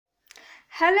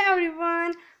Hello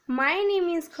everyone, my name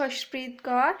is Khushpreet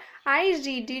Kaur. I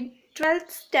read in 12th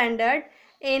standard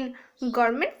in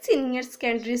Government Senior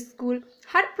Secondary School,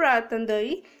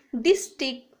 Harpratandai,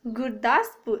 District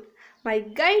Gurdaspur. My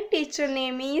guide teacher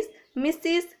name is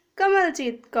Mrs.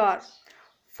 Kamaljeetkaur.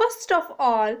 First of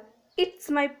all, it's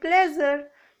my pleasure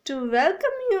to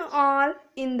welcome you all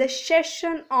in the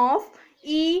session of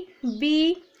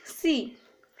EBC,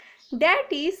 that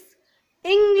is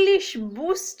English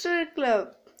Booster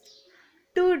Club.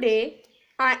 Today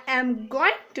I am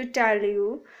going to tell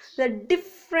you the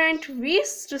different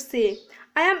ways to say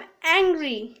I am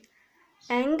angry.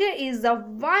 Anger is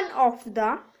one of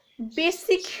the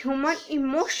basic human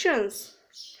emotions.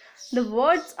 The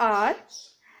words are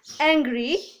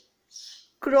angry,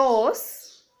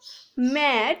 cross,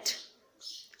 mad,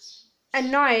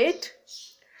 annoyed,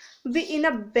 be in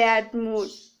a bad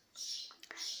mood,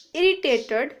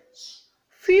 irritated,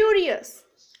 furious.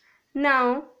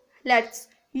 Now let's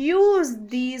use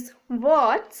these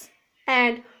words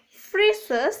and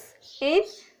phrases in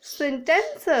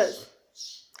sentences.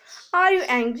 Are you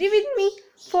angry with me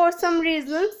for some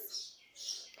reasons?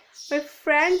 My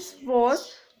friend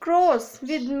was cross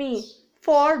with me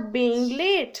for being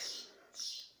late.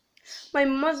 My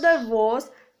mother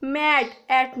was mad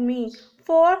at me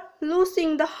for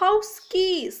losing the house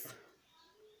keys.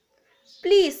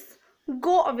 Please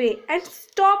go away and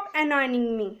stop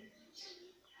annoying me.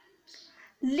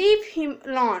 Leave him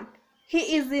alone.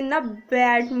 He is in a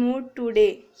bad mood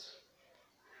today.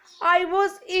 I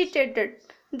was irritated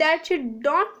that you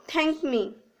don't thank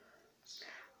me.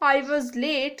 I was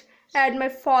late and my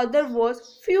father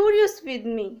was furious with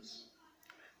me.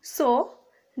 So,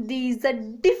 these are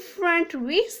different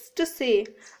ways to say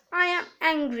I am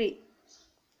angry.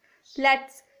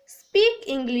 Let's speak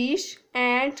English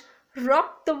and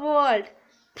rock the world.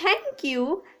 Thank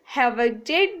you. Have a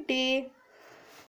great day.